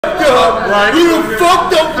Right. We done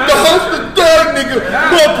fucked up with the hustler thug nigga.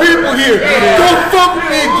 More people here. Don't fuck with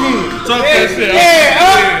me again. Talk that shit.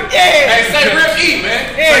 Yeah. Hey, say Rip E,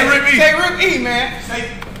 man. Say Rip E. Say Rip E, man.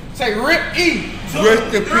 Say Rip E.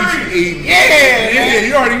 Rest in peace, E. Yeah,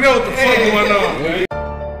 you already know what the fuck going on, man.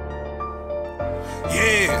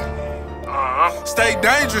 Yeah. Stay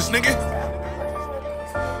dangerous, nigga.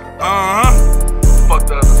 Fuck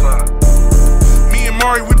the other side. Me and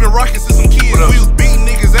Mari, we been rocking since some kids. We was beating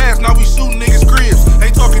niggas' ass, now we shooting niggas' cribs.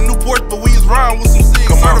 Ain't talking Newport, but we is riding with some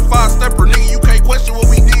cigs. Certified stepper, nigga, you can't question what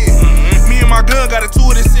we did. Me and my gun got a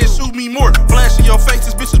tour that said shoot me more. Flash in your face,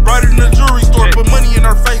 this bitch is brighter than a jewelry store. Put money in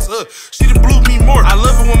her face, she done blew me more. I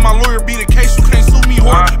love it when my lawyer be the case, you can't sue me,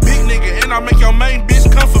 whore. Big nigga, and I make your main bitch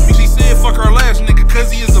come for me. She said fuck her last nigga,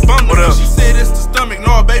 cause he is a bum. She said it's the stomach,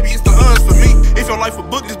 no baby, it's the uns for me. If your life a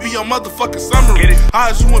book, this be your motherfucking summary.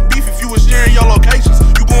 I you want beef if you was sharing your locations.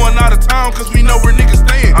 You going out of town cause we know where niggas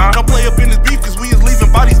staying. Don't play up in this beef cause we is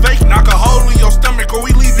leaving bodies vacant. Knock a hole in your stomach or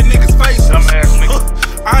we leaving niggas faces.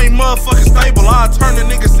 I ain't motherfucking stable. I turn a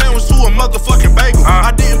nigga sandwich to a motherfucking bagel.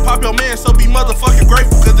 I didn't pop your man, so be motherfucking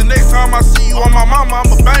grateful. Cause the next time I see you on my mama,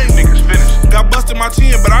 I'ma bang. Niggas finished. Got busted my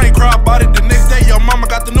chin, but I ain't cry about it. The next day, your mama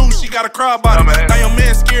got the news, she gotta cry about it. Now your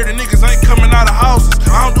man scared and niggas ain't coming out of houses.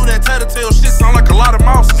 I don't do that tattletale shit, sound like a lot of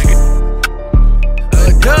mouses.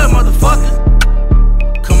 Good motherfucker.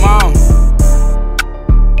 Come on.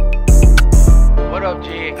 What up,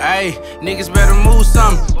 Jig? Hey, niggas better move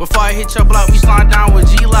something. Before I hit your block, we slide down with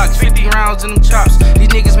G-locks. 50 rounds in them chops. These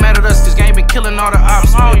niggas mad at us cause gang been killing all the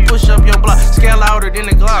ops. We'll push up your block, scale louder than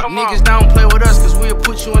the Glock. Niggas don't play with us cause we'll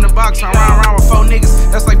put you in the box. I'm round with 4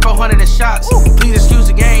 niggas, that's like 400 shots. Please excuse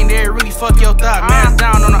the gang, they really fuck your thought. Man's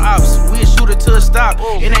down on the ops, we'll shoot it to a stop.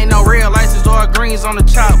 It ain't no real license or greens on the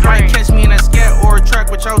chop. Might catch me in that scat or a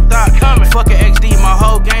track with your thought. Fuck a XD, my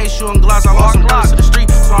whole gang shooting gloss. I lost some blood to the street,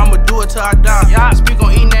 so I'ma do it till I die. Speak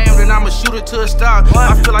on E-name, then I'ma shoot it to a stop.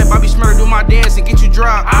 I feel like Bobby Smurder, do my dance and get you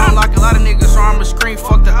dropped. I don't like a lot of niggas, so I'ma scream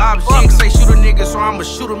fuck the ops. Jinx say shoot a nigga, so I'ma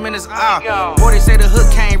shoot him in his eye. Boy, they say the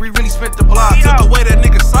hook came, we really spent the block. Took away that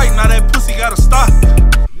nigga sight, now that pussy gotta stop.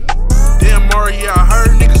 Damn, Mari, yeah,